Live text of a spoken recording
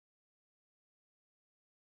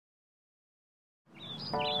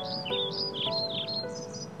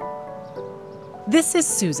This is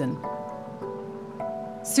Susan.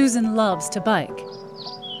 Susan loves to bike.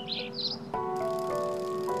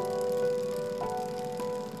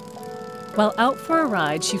 While out for a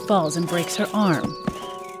ride, she falls and breaks her arm.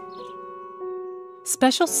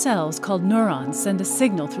 Special cells called neurons send a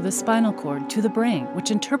signal through the spinal cord to the brain,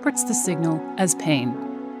 which interprets the signal as pain.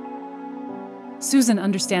 Susan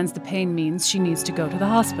understands the pain means she needs to go to the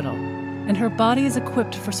hospital, and her body is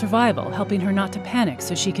equipped for survival, helping her not to panic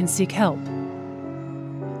so she can seek help.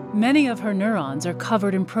 Many of her neurons are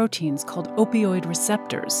covered in proteins called opioid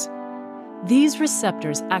receptors. These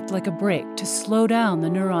receptors act like a brake to slow down the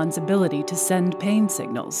neuron's ability to send pain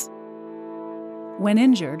signals. When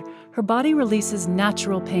injured, her body releases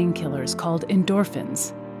natural painkillers called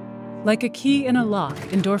endorphins. Like a key in a lock,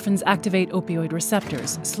 endorphins activate opioid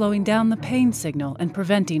receptors, slowing down the pain signal and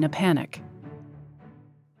preventing a panic.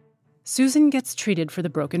 Susan gets treated for the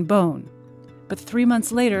broken bone, but 3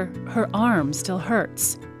 months later, her arm still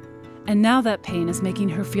hurts. And now that pain is making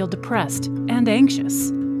her feel depressed and anxious.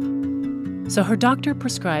 So her doctor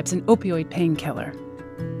prescribes an opioid painkiller.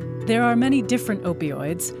 There are many different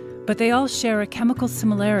opioids, but they all share a chemical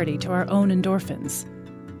similarity to our own endorphins.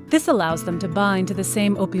 This allows them to bind to the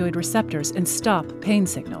same opioid receptors and stop pain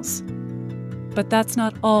signals. But that's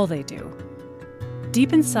not all they do.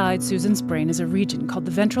 Deep inside Susan's brain is a region called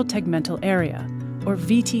the ventral tegmental area, or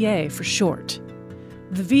VTA for short.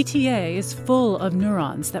 The VTA is full of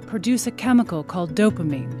neurons that produce a chemical called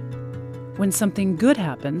dopamine. When something good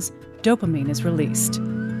happens, dopamine is released,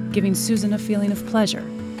 giving Susan a feeling of pleasure.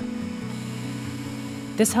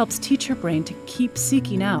 This helps teach her brain to keep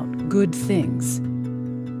seeking out good things.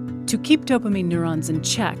 To keep dopamine neurons in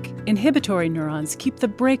check, inhibitory neurons keep the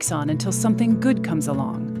brakes on until something good comes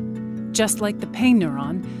along. Just like the pain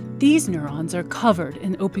neuron, these neurons are covered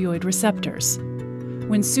in opioid receptors.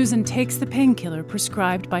 When Susan takes the painkiller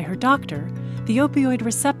prescribed by her doctor, the opioid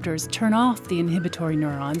receptors turn off the inhibitory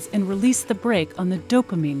neurons and release the brake on the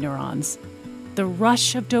dopamine neurons. The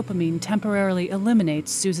rush of dopamine temporarily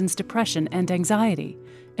eliminates Susan's depression and anxiety,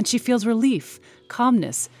 and she feels relief,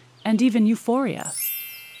 calmness, and even euphoria.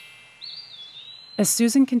 As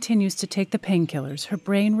Susan continues to take the painkillers, her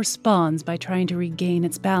brain responds by trying to regain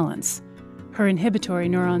its balance. Her inhibitory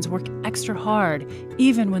neurons work extra hard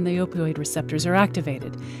even when the opioid receptors are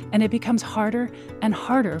activated, and it becomes harder and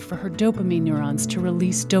harder for her dopamine neurons to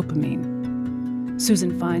release dopamine.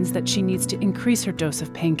 Susan finds that she needs to increase her dose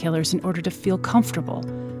of painkillers in order to feel comfortable.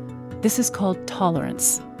 This is called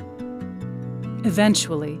tolerance.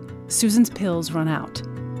 Eventually, Susan's pills run out.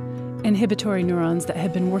 Inhibitory neurons that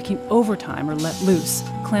had been working overtime are let loose,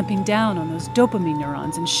 clamping down on those dopamine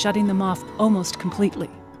neurons and shutting them off almost completely.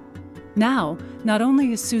 Now, not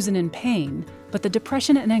only is Susan in pain, but the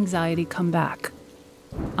depression and anxiety come back.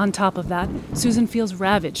 On top of that, Susan feels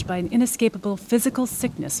ravaged by an inescapable physical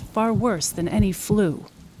sickness far worse than any flu.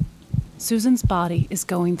 Susan's body is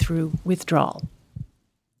going through withdrawal.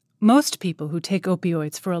 Most people who take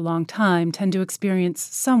opioids for a long time tend to experience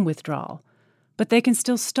some withdrawal, but they can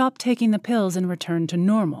still stop taking the pills and return to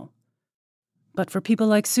normal. But for people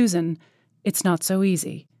like Susan, it's not so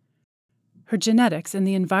easy. Her genetics and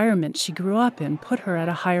the environment she grew up in put her at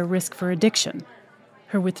a higher risk for addiction.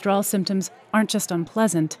 Her withdrawal symptoms aren't just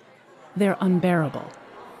unpleasant, they're unbearable.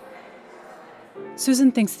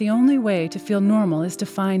 Susan thinks the only way to feel normal is to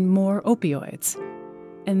find more opioids.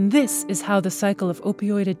 And this is how the cycle of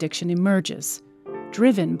opioid addiction emerges,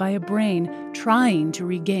 driven by a brain trying to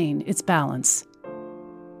regain its balance.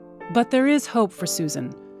 But there is hope for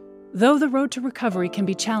Susan. Though the road to recovery can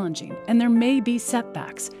be challenging and there may be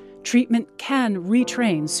setbacks, treatment can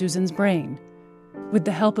retrain Susan's brain. With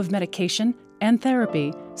the help of medication and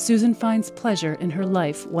therapy, Susan finds pleasure in her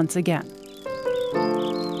life once again.